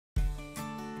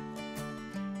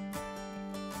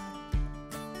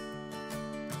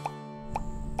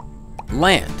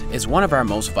Land is one of our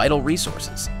most vital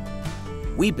resources.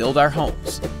 We build our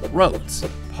homes, roads,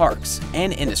 parks,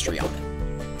 and industry on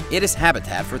it. It is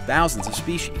habitat for thousands of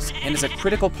species and is a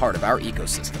critical part of our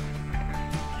ecosystem.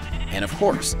 And of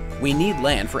course, we need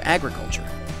land for agriculture.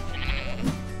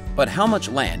 But how much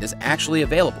land is actually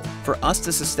available for us to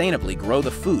sustainably grow the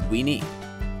food we need?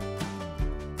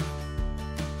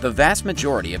 The vast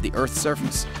majority of the Earth's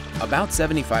surface, about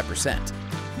 75%,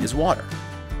 is water.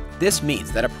 This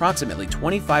means that approximately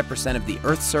 25% of the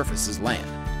Earth's surface is land.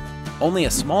 Only a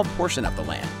small portion of the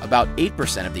land, about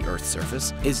 8% of the Earth's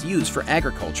surface, is used for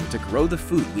agriculture to grow the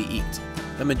food we eat.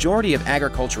 The majority of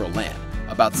agricultural land,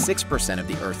 about 6% of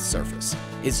the Earth's surface,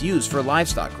 is used for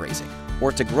livestock grazing,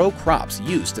 or to grow crops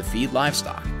used to feed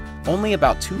livestock. Only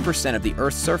about 2% of the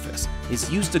Earth's surface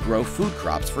is used to grow food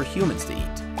crops for humans to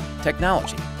eat.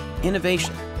 Technology,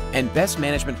 innovation, and best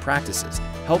management practices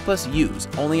help us use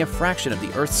only a fraction of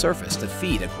the Earth's surface to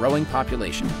feed a growing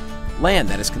population. Land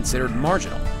that is considered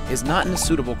marginal is not in a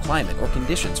suitable climate or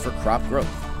conditions for crop growth.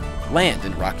 Land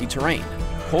in rocky terrain,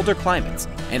 colder climates,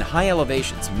 and high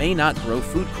elevations may not grow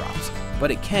food crops,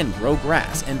 but it can grow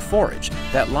grass and forage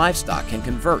that livestock can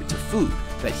convert to food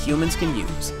that humans can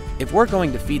use. If we're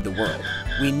going to feed the world,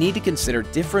 we need to consider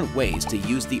different ways to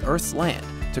use the Earth's land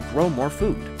to grow more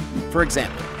food. For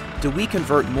example, do we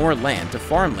convert more land to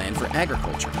farmland for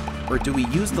agriculture, or do we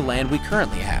use the land we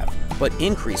currently have, but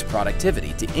increase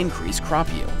productivity to increase crop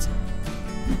yields?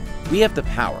 We have the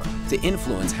power to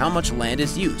influence how much land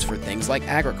is used for things like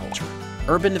agriculture,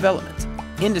 urban development,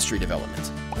 industry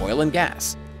development, oil and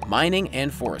gas, mining,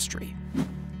 and forestry.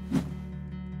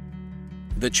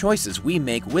 The choices we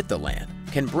make with the land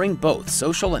can bring both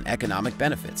social and economic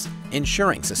benefits,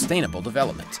 ensuring sustainable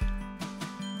development.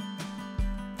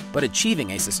 But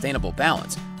achieving a sustainable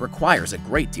balance requires a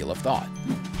great deal of thought.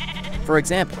 For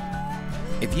example,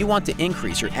 if you want to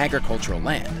increase your agricultural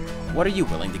land, what are you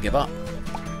willing to give up?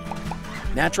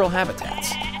 Natural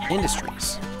habitats,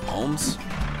 industries, homes,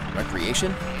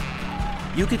 recreation?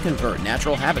 You could convert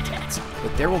natural habitats,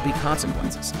 but there will be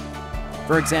consequences.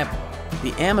 For example,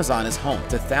 the Amazon is home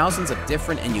to thousands of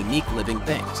different and unique living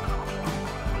things.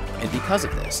 And because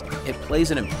of this, it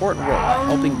plays an important role in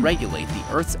helping regulate the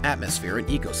Earth's atmosphere and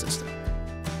ecosystem.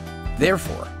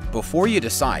 Therefore, before you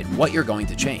decide what you're going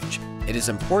to change, it is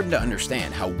important to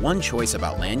understand how one choice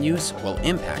about land use will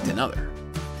impact another.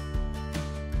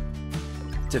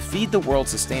 To feed the world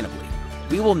sustainably,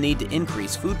 we will need to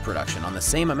increase food production on the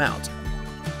same amount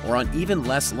or on even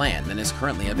less land than is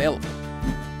currently available.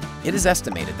 It is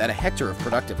estimated that a hectare of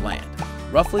productive land,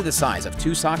 roughly the size of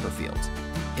 2 soccer fields,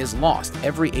 is lost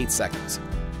every 8 seconds.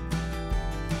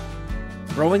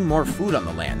 Growing more food on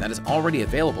the land that is already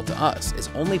available to us is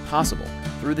only possible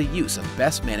through the use of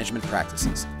best management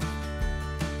practices.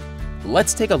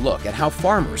 Let's take a look at how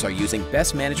farmers are using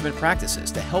best management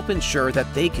practices to help ensure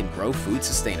that they can grow food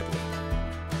sustainably.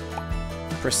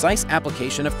 Precise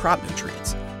application of crop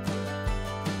nutrients.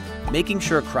 Making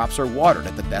sure crops are watered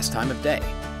at the best time of day.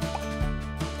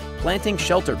 Planting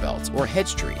shelter belts or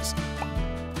hedge trees.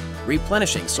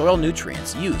 Replenishing soil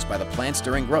nutrients used by the plants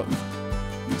during growth.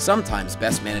 Sometimes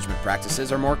best management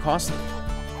practices are more costly,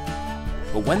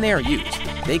 but when they are used,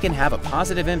 they can have a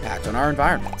positive impact on our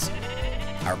environments,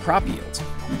 our crop yields,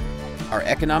 our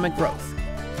economic growth,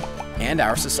 and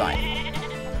our society.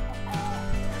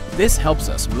 This helps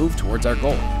us move towards our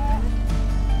goal.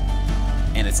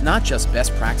 And it's not just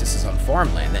best practices on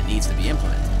farmland that needs to be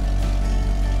implemented.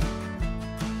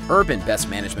 Urban best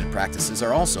management practices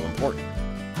are also important.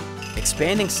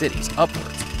 Expanding cities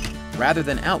upwards rather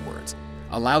than outwards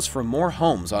allows for more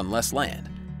homes on less land.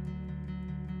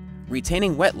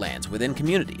 Retaining wetlands within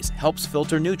communities helps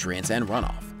filter nutrients and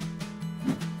runoff.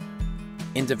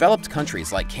 In developed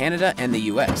countries like Canada and the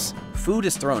US, food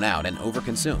is thrown out and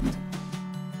overconsumed.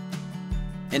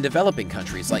 In developing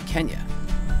countries like Kenya,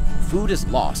 food is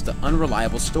lost to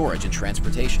unreliable storage and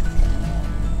transportation.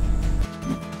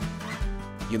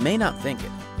 You may not think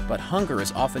it, but hunger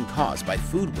is often caused by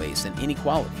food waste and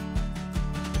inequality,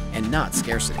 and not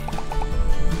scarcity.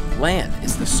 Land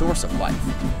is the source of life,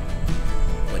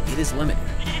 but it is limited.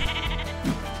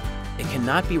 It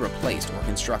cannot be replaced or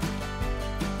constructed.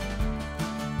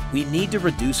 We need to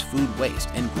reduce food waste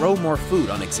and grow more food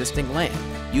on existing land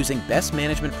using best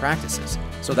management practices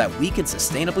so that we can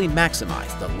sustainably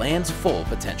maximize the land's full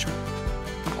potential.